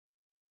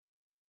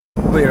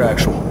Clear,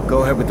 Actual.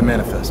 Go ahead with the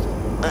manifest.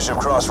 Bishop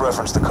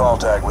cross-referenced the call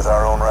tag with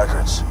our own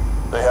records.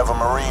 They have a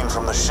Marine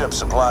from the ship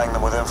supplying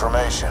them with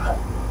information.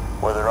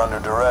 Whether under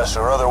duress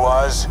or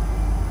otherwise,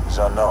 is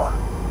unknown.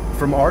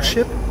 From our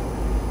ship?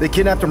 They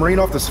kidnapped a Marine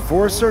off the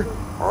Sephora, sir?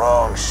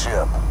 Wrong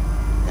ship.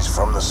 He's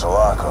from the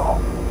Sulaco.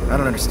 I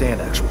don't understand,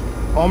 Actual.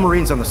 All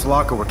Marines on the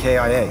Sulaco were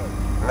KIA.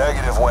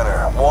 Negative,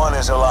 Winter. One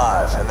is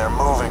alive, and they're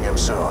moving him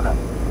soon.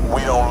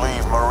 We don't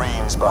leave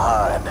Marines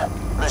behind.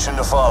 Mission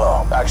to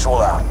follow. Actual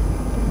out.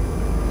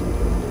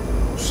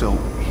 So,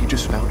 he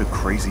just found a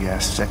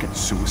crazy-ass second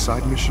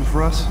suicide mission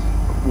for us?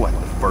 What,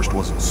 the first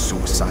wasn't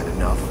suicide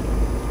enough?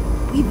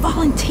 We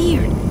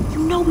volunteered. You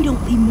know we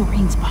don't leave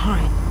Marines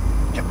behind.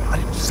 Yeah, but I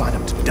didn't sign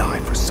up to die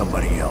for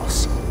somebody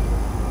else.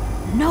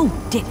 No,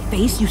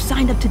 dickface, you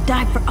signed up to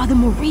die for other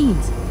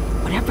Marines.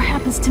 Whatever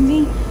happens to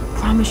me,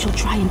 promise you'll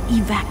try and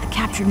evac the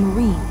captured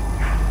Marine.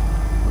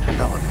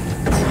 Helen.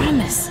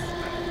 Promise.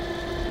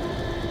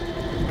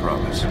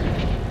 Promise.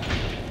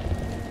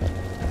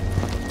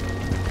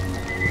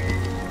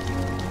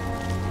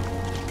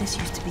 This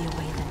used to be a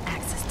way of an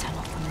access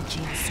tunnel from the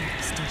jail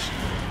service station.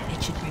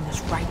 It should bring us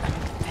right under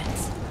the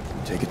fence.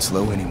 Take it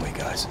slow anyway,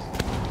 guys.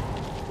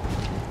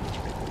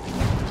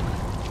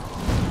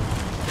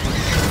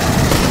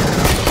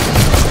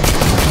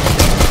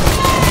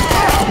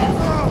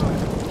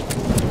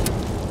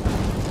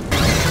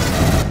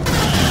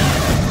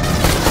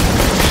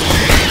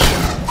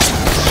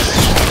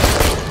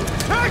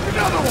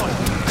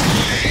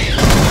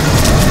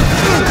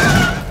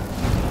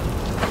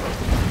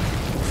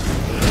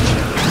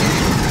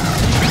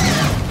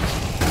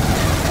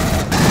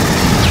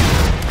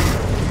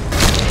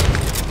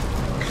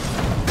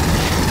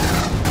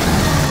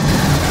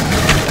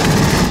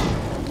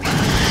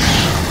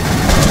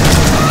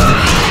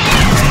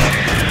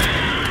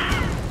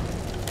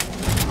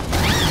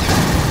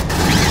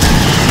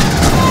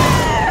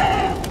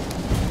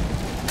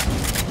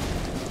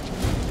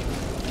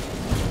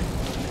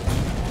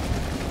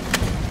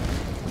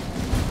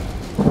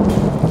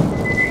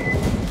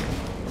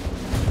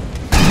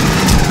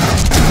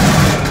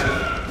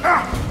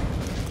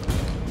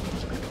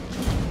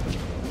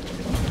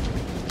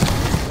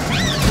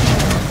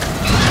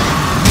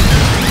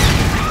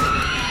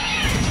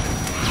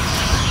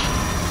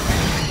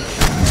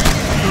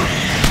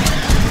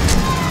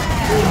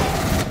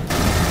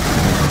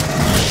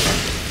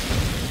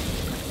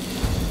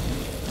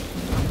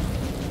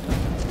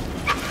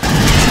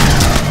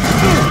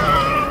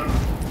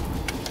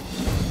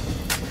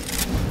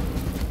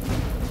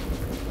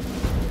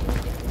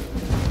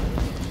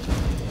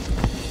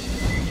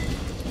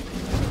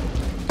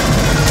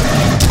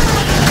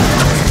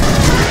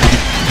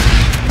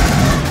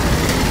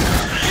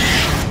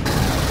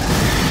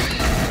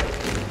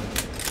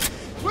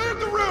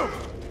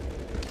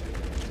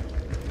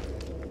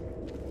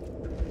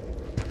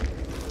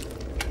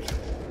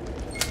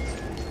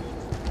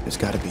 There's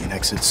gotta be an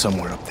exit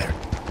somewhere up there.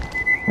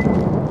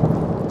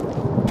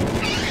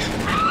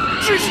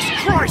 Jesus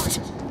Christ!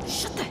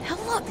 Shut the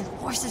hell up, you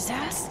horse's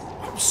ass!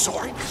 I'm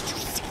sorry, did you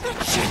see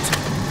that shit?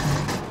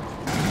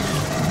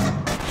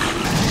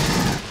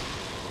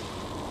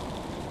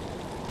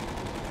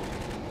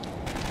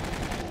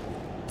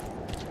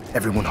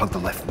 Everyone hug the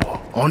left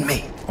wall. On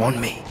me. On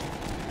me.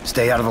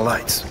 Stay out of the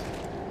lights.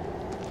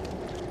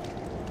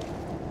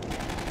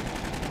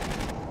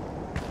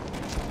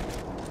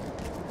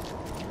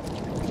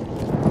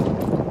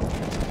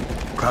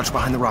 Crouch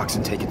behind the rocks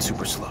and take it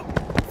super slow.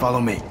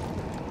 Follow me.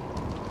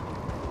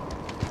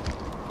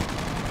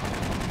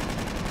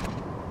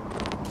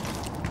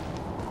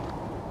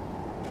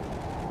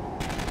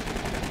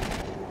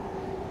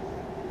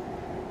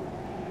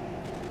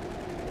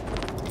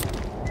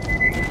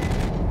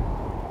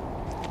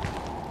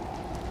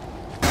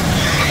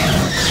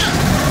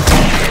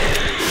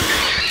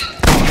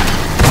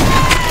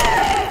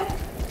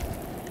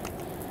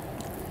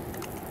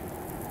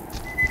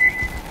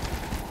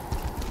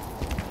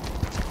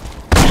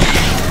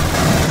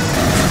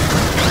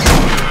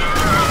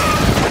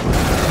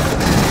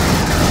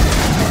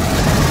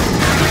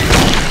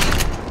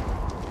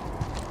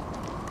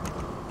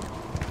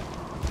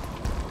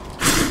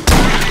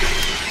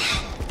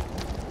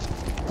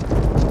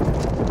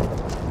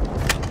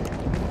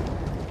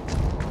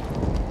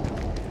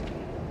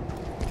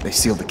 They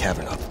sealed the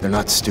cavern up. They're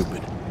not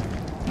stupid.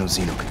 No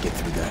Xeno could get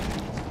through that.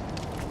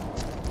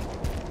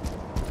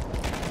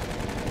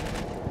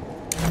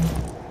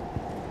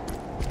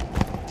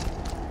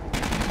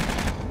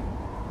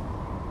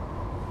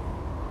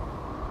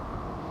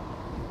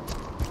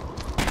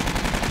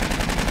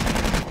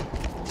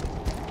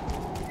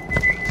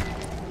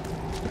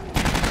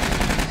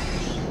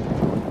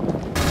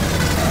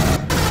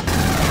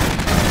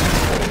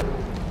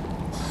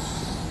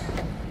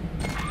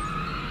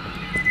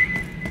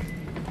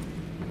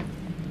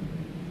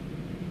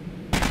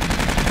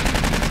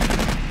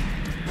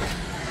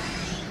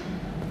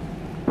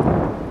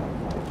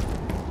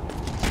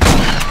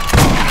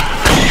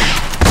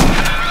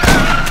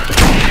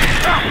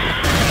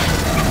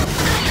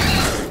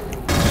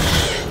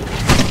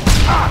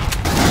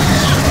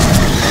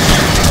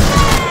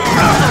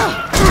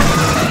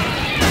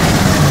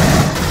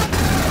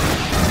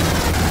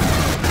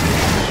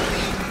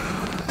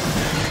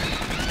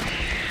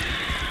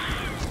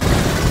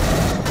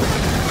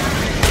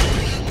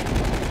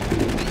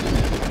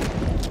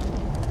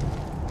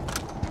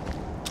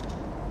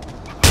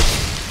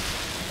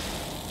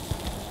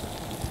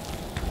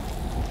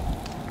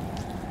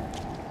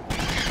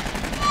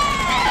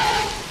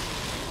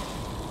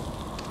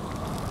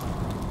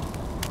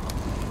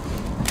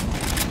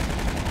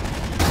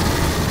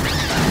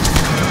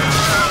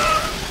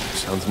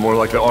 Sounds more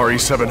like the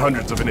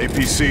RE-700s of an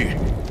APC.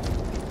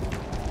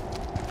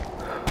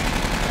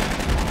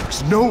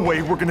 There's no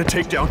way we're gonna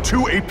take down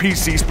 2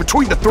 APCs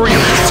between the 3 of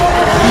us! We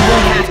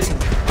won't have to.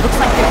 Looks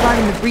like they're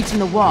guarding the breach in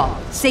the wall.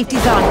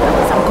 Safety's on,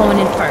 fellas. I'm going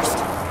in first.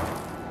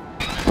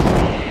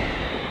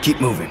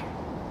 Keep moving.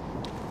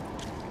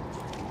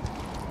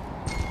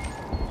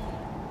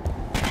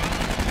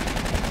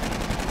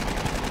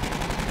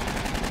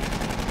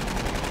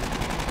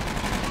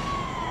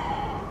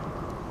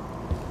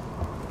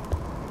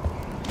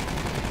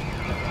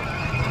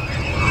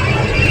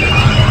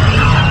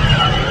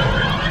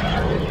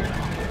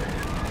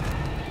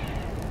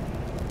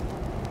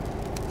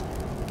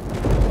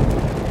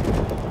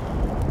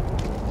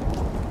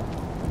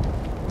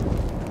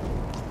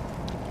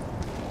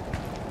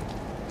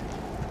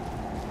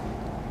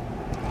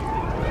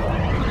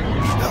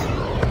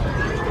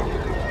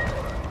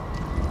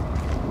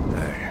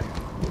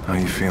 How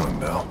you feeling,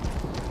 Belle?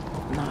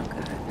 Not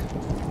good.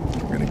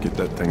 We're gonna get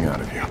that thing out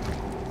of you.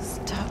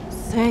 Stop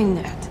saying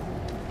that.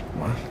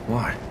 What?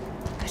 Why?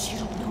 Because you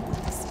don't know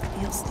what this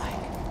feels like.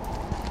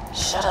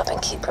 Shut up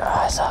and keep your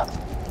eyes up.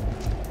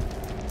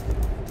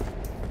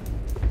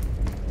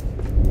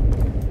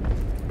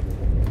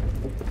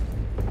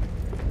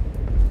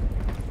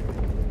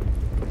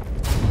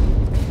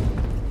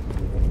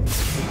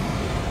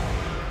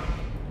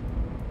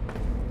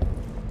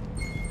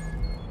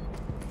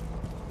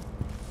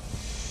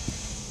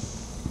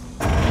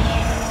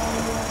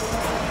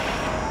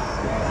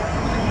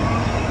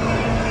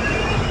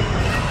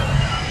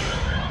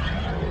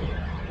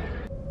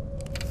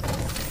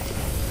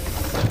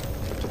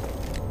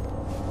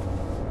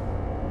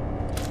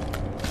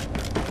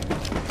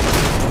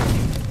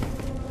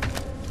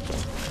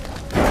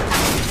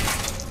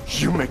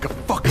 You make a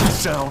fucking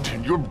sound,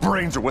 and your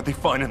brains are what they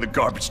find in the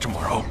garbage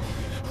tomorrow.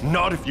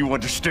 Not if you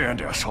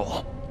understand,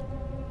 asshole.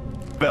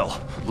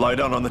 Belle, lie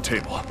down on the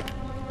table.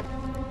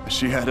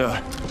 She had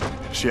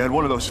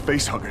one of those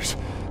face huggers.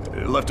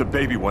 It left a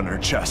baby one in her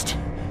chest.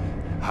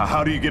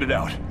 How do you get it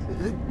out?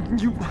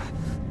 You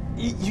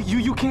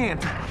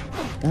can't.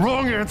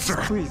 Wrong answer!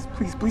 Please.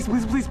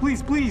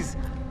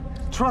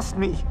 Trust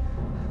me.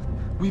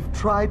 We've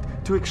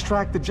tried to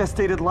extract the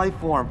gestated life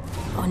form.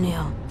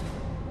 O'Neill,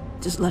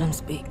 just let him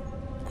speak.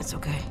 It's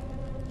okay.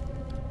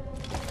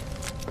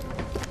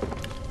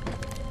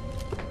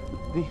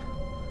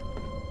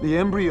 The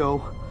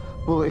embryo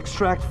will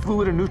extract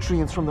fluid and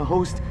nutrients from the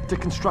host to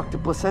construct a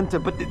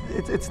placenta, but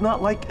it's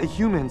not like a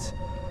human's.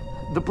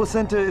 The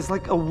placenta is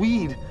like a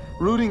weed,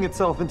 rooting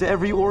itself into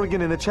every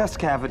organ in the chest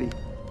cavity.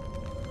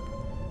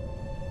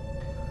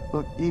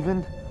 Look,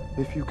 even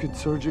if you could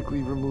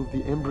surgically remove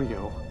the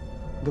embryo,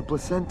 the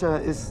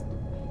placenta it's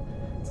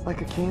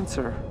like a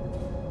cancer.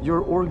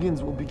 Your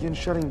organs will begin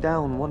shutting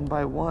down one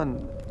by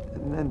one,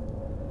 and then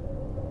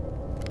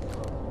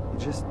you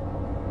just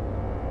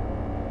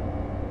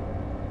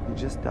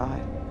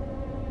die.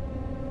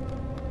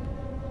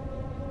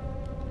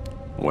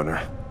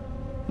 Winner,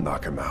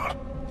 knock him out.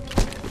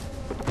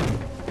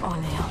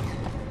 O'Neill,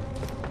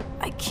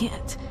 I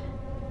can't.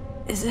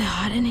 Is it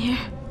hot in here?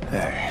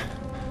 Hey,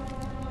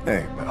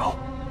 Belle.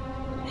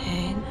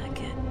 Hey,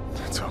 Nugget.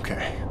 It's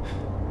okay.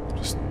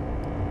 Just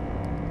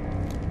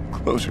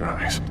close your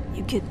eyes.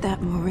 You get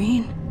that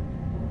Marine?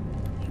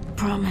 You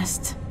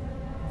promised.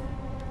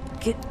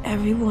 Get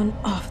everyone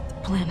off the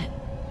planet.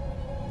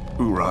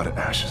 Hoorah to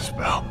ashes,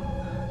 Belle.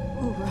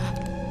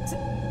 Hoorah.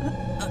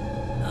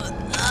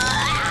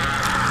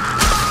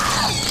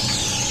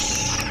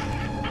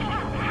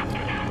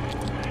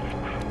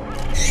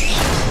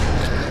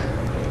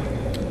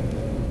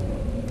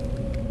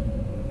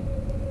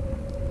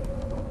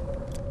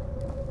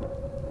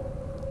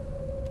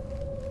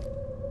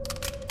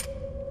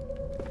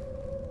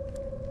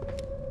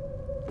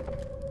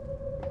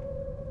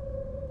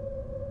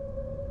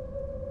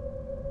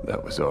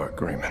 That was our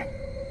agreement.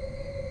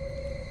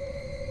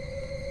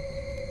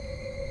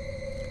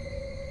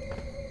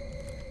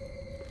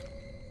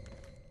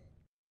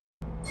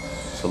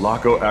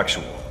 Sulaco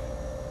Actual.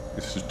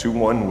 This is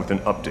 2-1 with an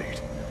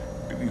update.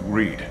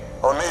 Read.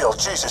 O'Neill,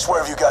 Jesus,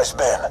 where have you guys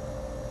been?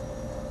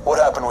 What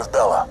happened with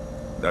Bella?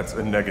 That's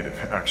a negative,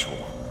 Actual.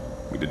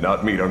 We did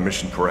not meet our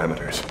mission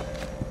parameters.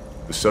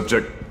 The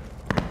subject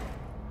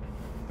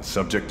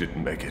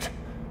didn't make it.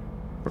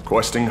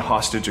 Requesting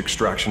hostage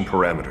extraction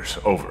parameters.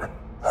 Over.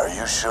 Are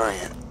you sure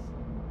you...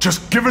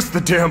 Just give us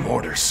the damn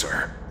orders,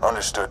 sir.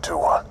 Understood,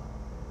 2-1.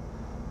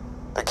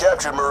 The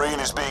captured Marine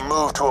is being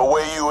moved to a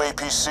Wayu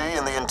APC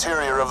in the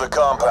interior of the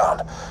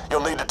compound.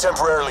 You'll need to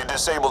temporarily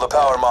disable the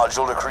power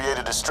module to create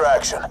a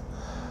distraction.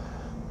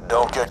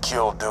 Don't get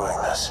killed doing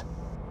this.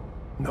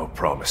 No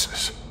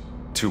promises.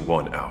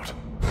 2-1 out.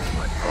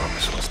 My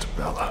promise was to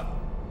Bella.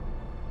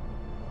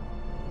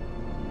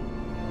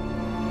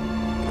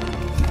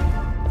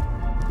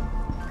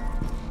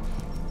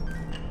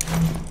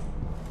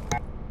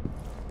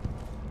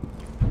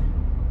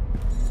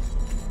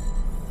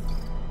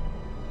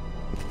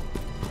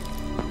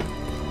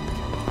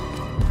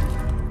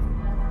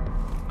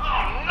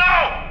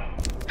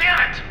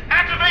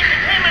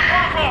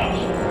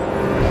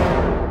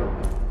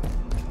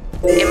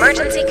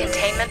 Emergency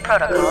containment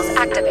protocols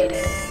activated.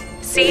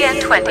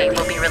 CN-20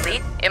 will be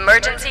released.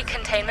 Emergency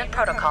containment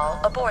protocol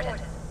aborted.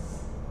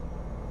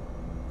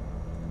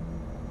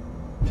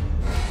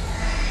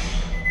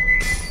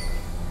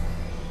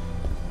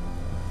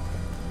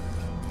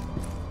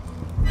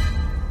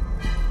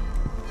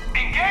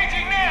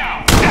 Engaging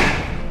now!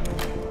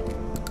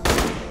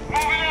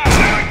 Moving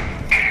out!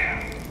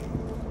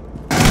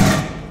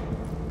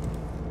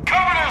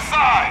 Cover their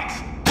sides!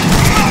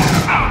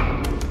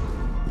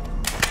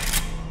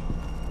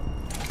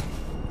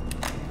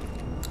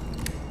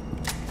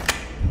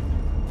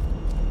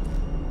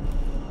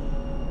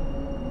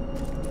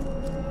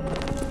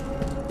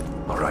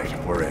 All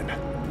right, we're in.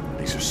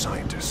 These are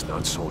scientists,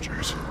 not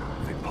soldiers.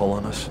 If they pull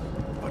on us,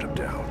 put them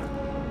down.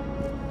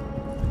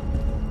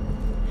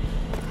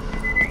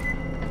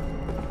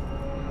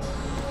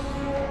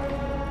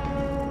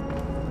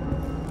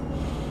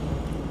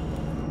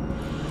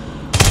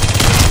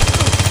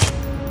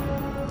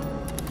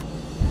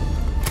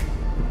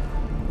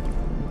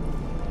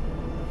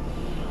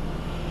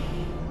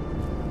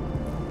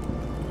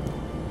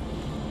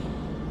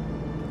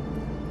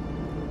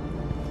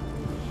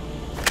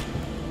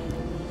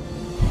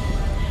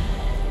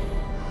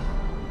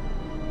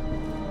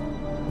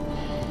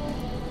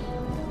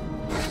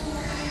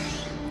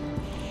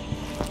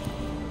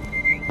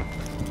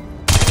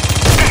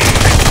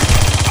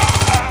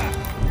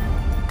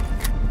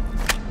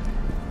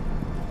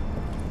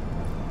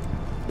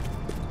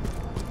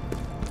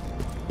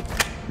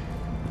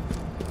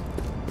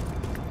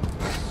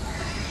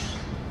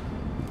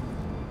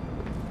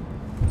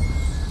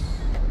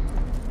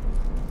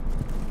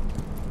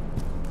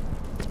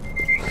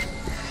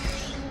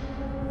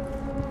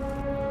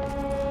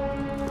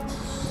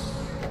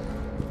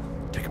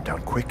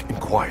 Down quick and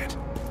quiet.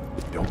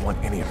 We don't want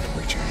any of them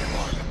reaching the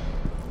alarm.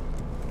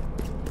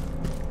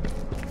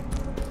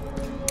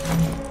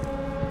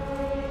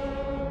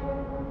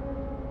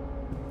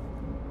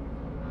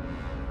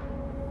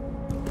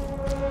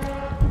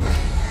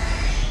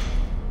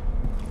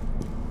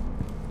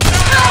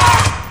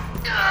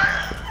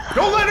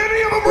 Don't let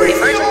any of them reach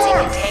the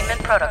alarm! Emergency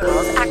containment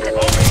protocols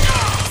activated.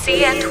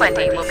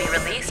 CN-20 will be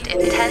released in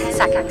 10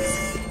 seconds.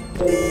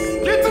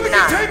 Get to the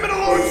 9, containment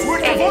alarm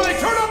switch 8, before they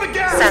turn on the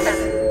gas!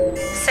 7,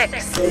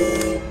 6.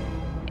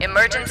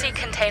 Emergency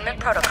containment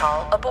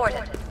protocol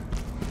aborted.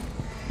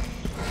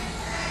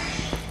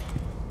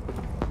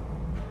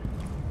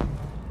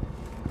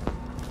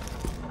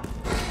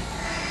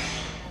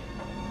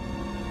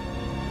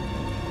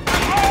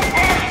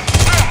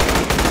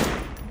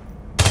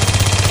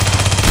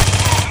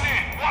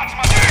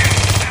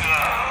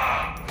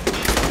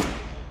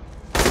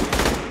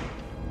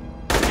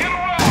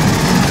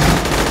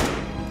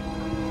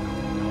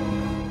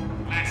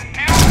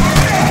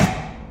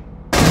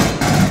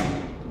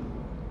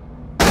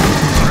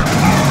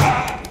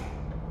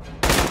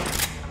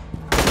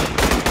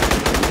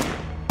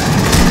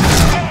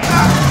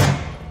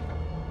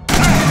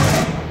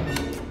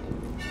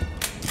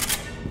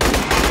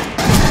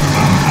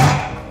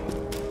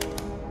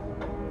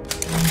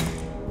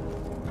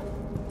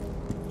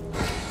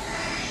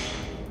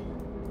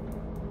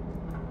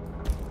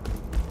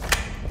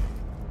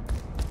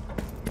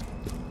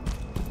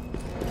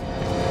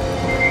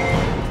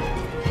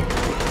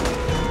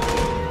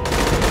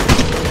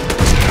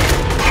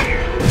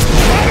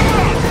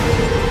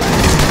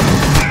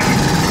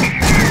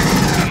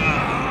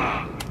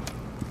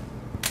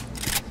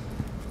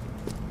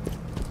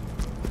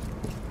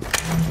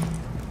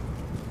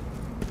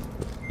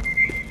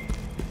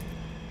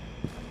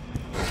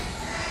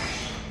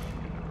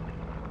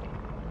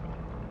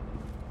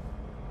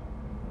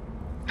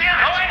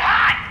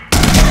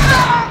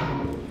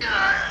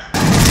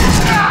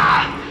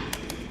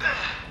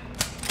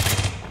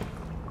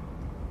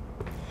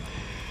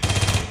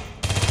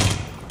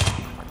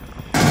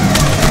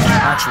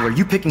 Actual, are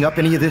you picking up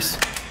any of this?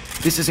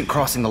 This isn't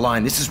crossing the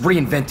line, this is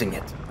reinventing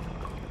it.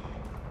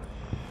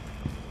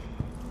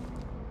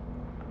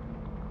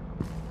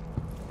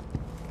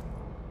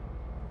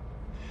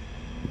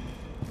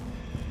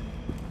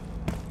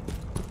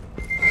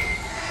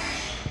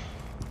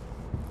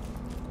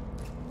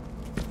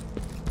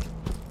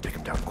 Take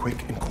them down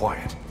quick and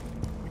quiet.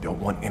 We don't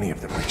want any of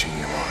them reaching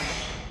the alarm.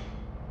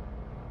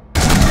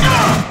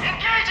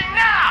 Engaging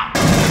now!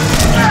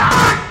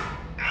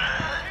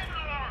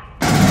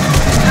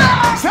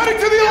 He's heading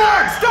to the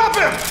alarm! Stop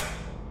him!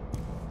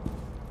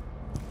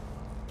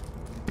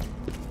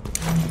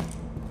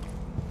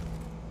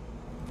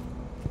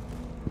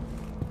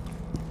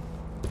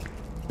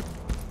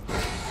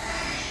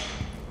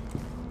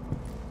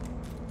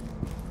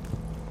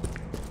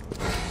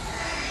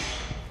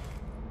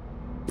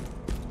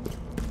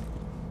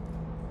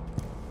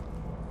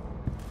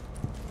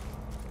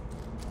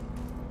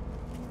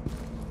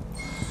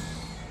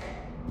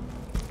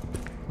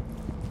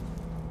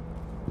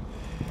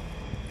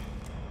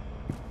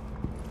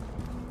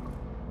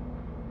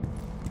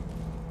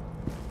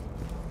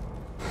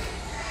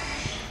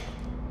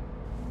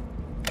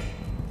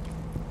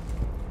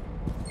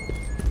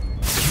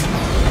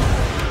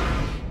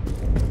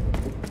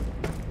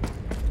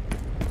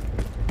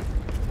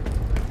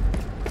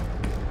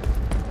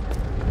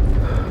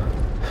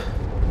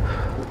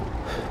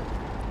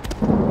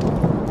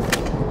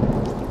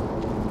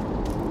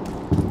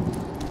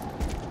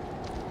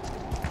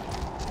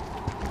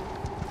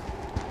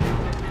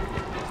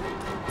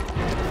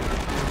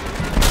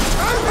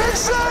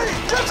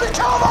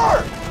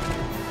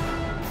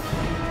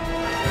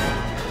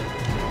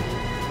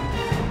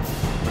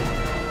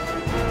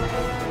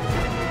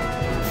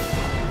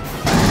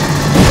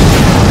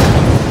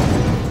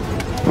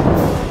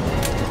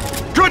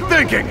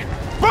 thinking?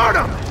 Burn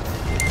them!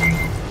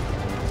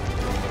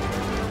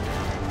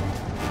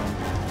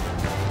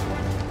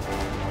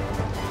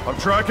 I'm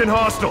tracking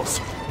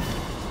hostiles.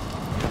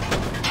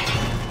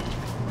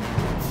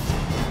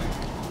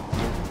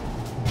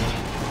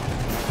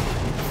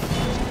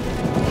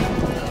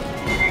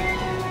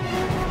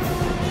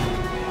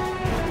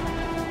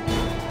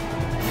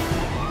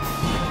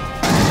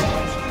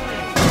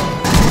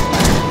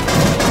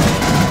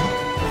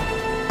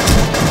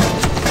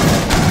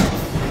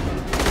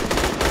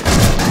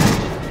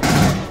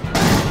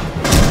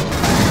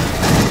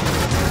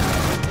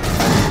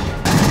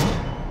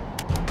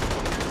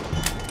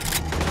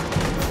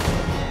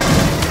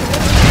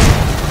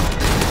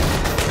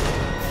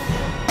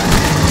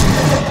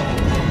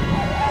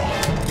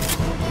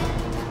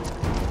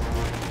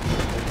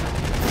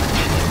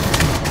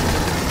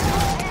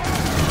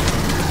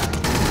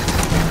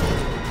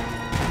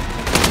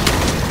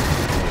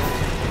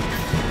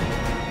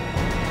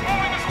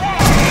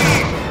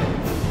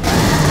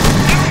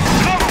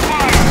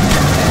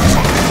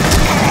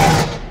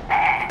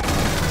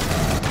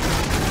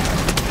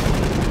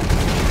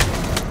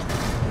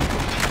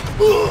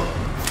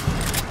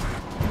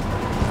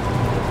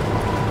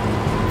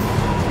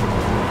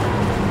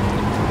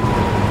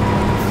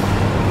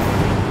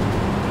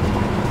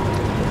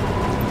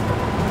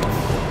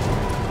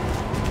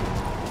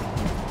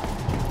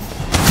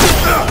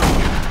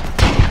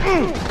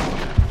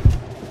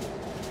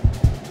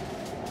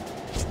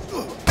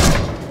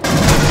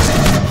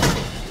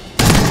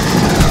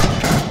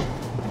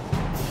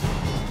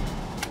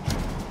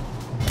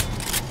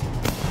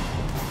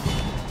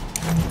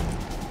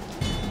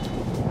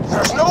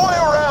 There's no way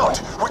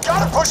around! We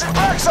gotta push it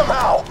back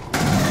somehow!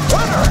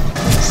 Hunter!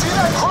 See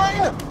that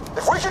crane?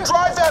 If we can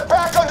drive that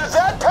back under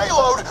that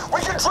payload, we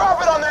can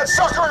drop it on that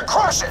sucker and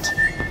crush it!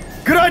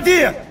 Good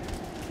idea!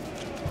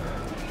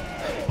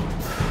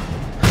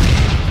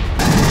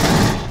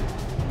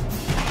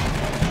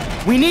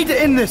 We need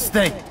to end this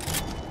thing!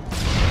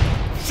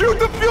 Shoot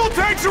the fuel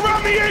tanks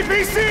around the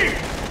APC!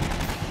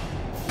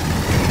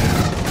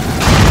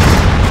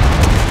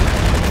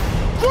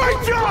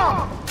 Great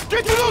job!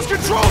 Get to those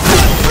controls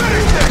and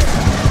finish this!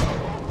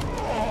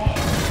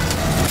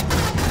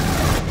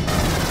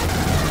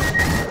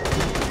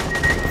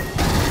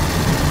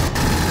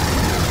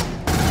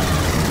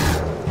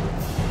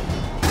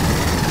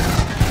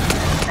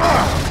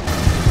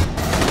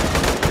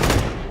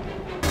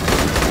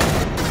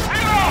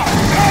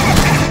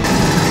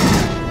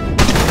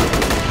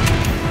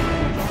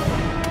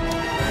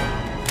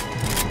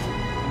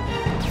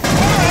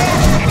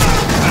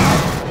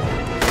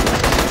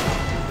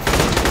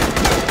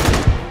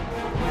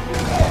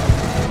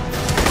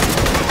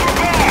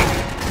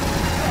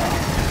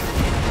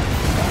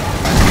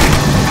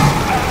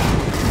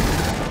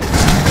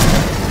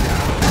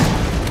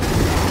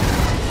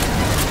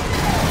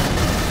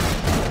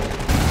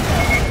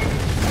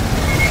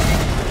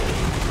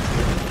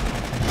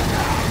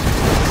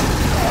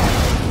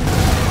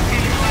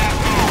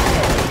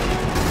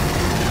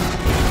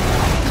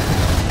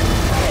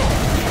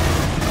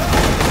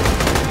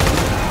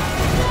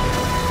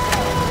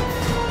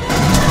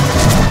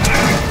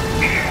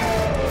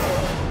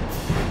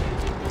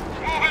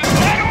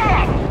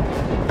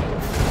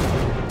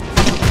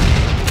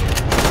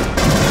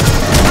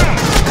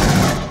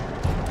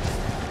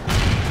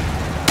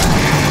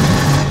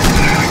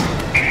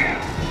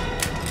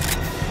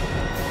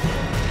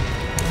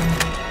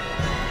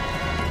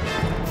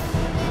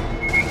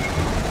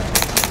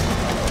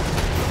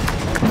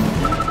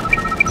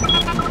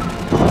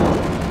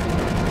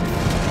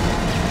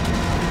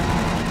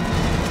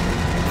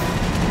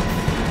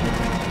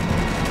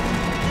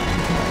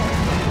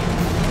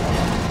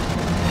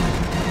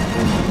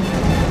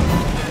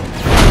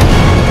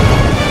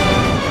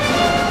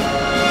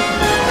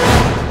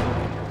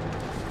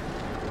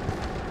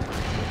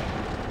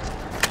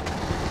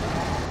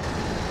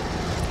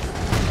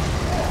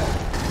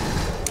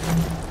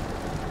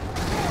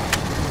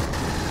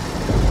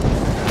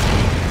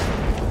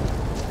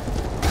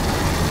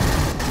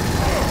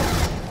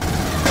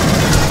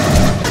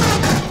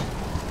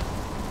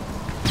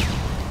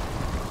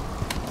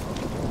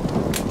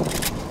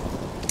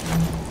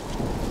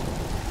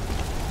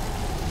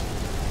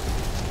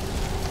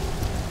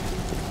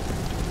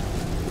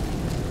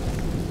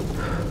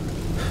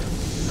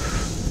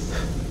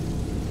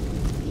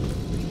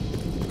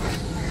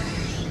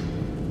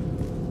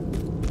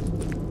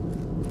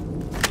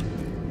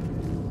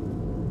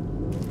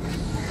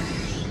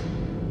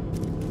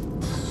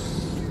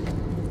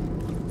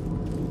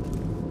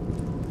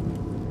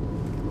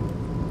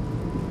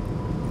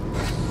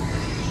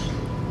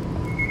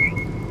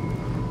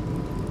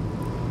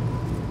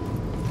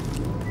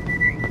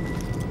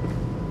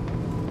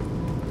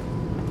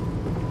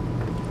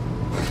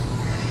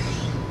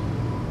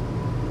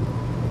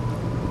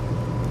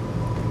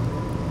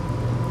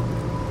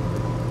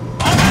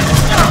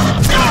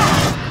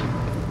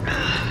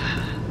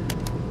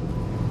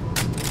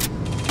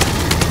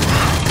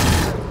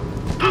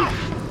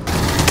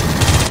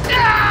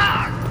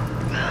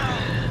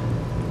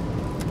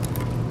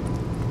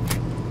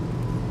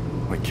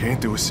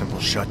 simple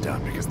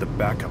shutdown because the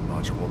backup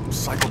module will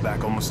cycle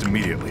back almost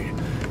immediately.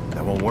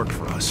 That won't work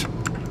for us.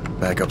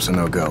 Backup's a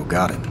no-go.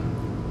 Got it.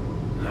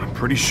 I'm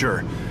pretty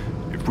sure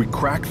if we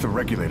crack the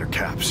regulator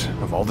caps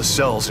of all the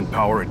cells and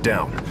power it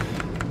down,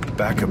 the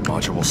backup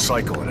module will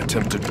cycle and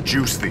attempt to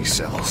juice these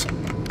cells.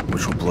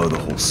 Which will blow the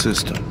whole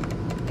system.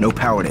 No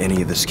power to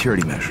any of the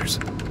security measures.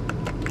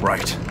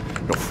 Right.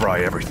 It'll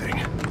fry everything.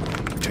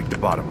 Take the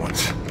bottom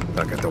ones.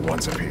 I got the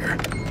ones up here.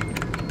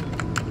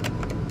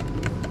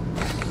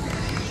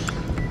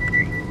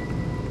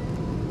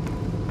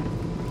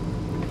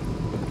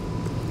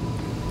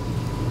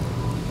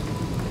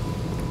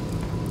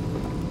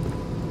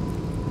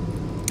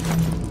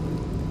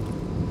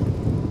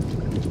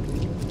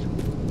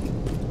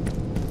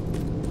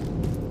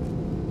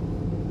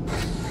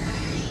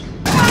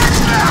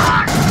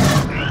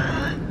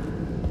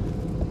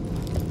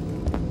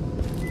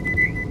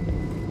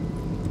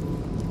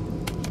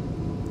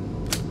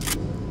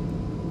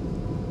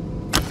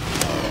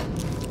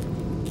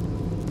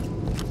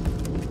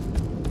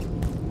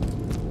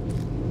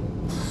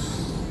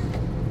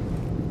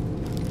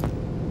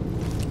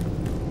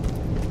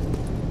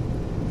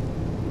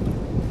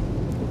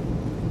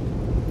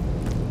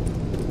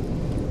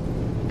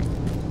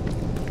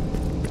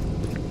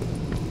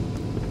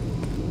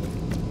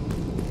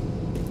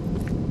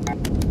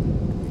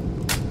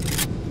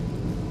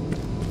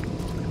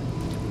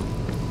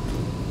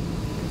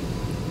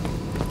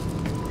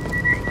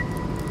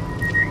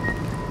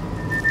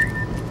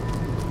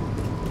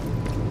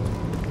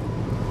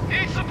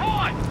 Need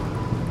support!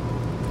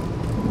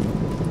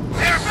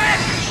 They're back!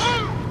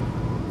 Move!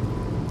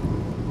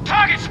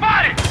 Target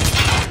spotted!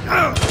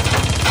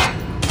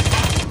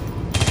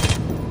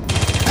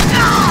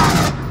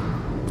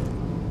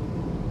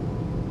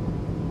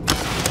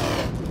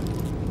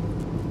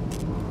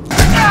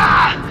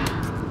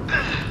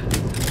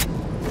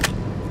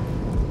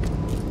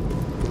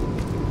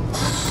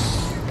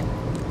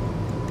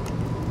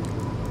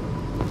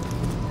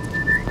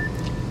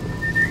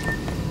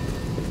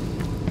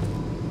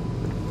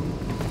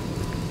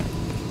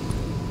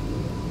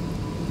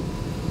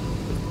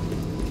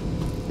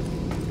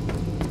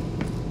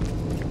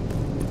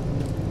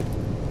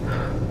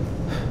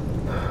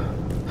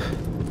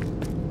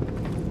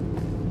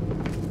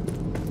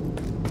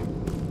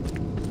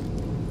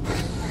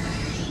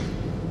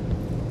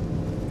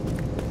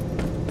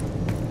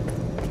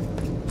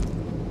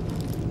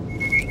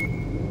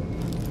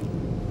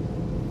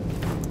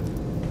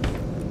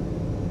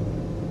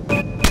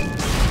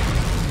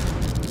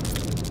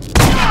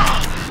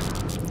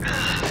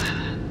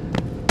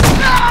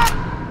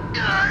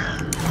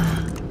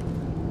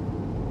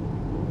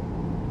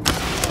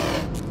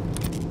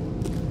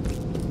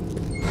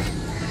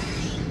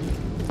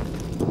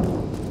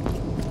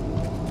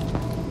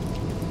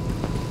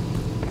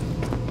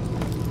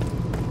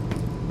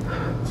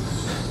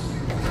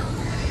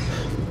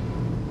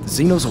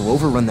 Xenos will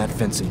overrun that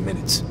fence in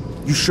minutes.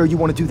 You sure you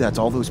want to do that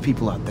to all those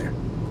people out there?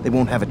 They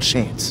won't have a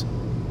chance.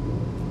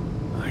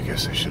 I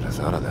guess I should have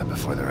thought of that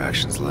before their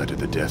actions led to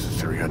the death of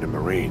 300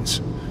 Marines.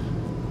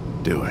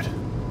 Do it.